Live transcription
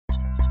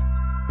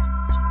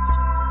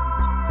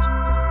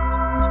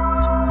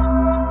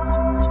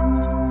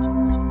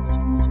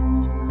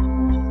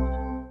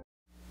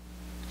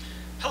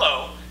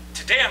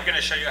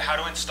to show you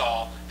how to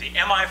install the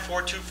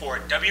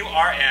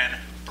MI424WRN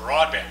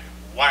Broadband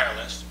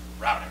Wireless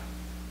Router.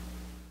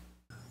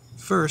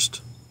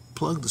 First,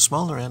 plug the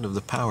smaller end of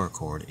the power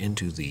cord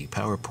into the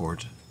power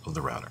port of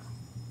the router.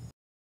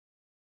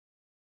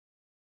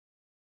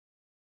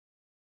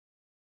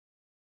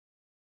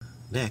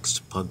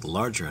 Next, plug the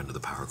larger end of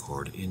the power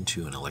cord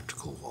into an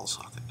electrical wall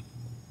socket.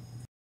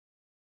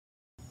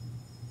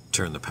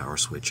 Turn the power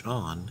switch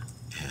on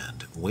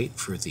and wait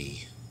for the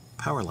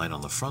power light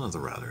on the front of the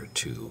router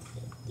to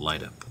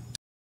light up.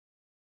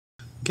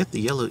 Get the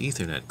yellow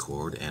Ethernet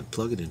cord and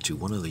plug it into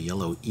one of the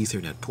yellow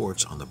Ethernet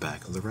ports on the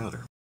back of the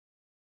router.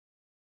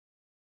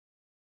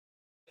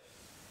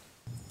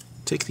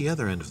 Take the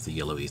other end of the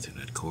yellow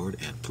Ethernet cord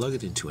and plug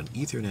it into an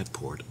Ethernet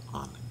port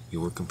on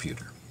your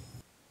computer.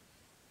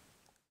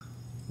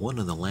 One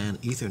of the LAN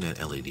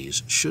Ethernet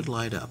LEDs should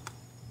light up.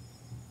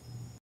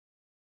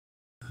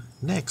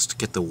 Next,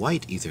 get the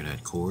white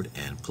Ethernet cord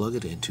and plug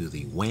it into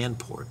the WAN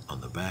port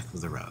on the back of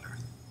the router.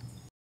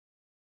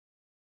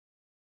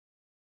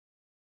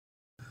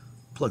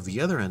 Plug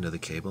the other end of the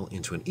cable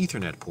into an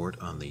Ethernet port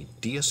on the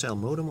DSL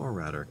modem or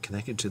router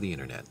connected to the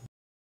Internet.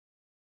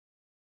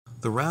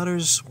 The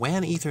router's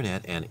WAN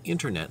Ethernet and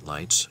Internet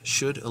lights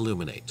should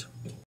illuminate.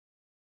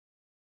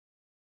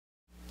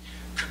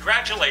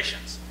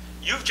 Congratulations!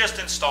 You've just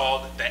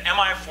installed the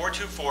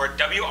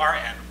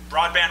MI424WRN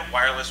Broadband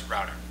Wireless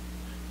Router.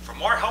 For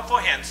more helpful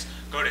hints,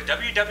 go to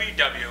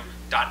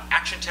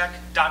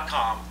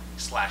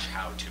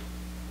www.actiontech.com/howto.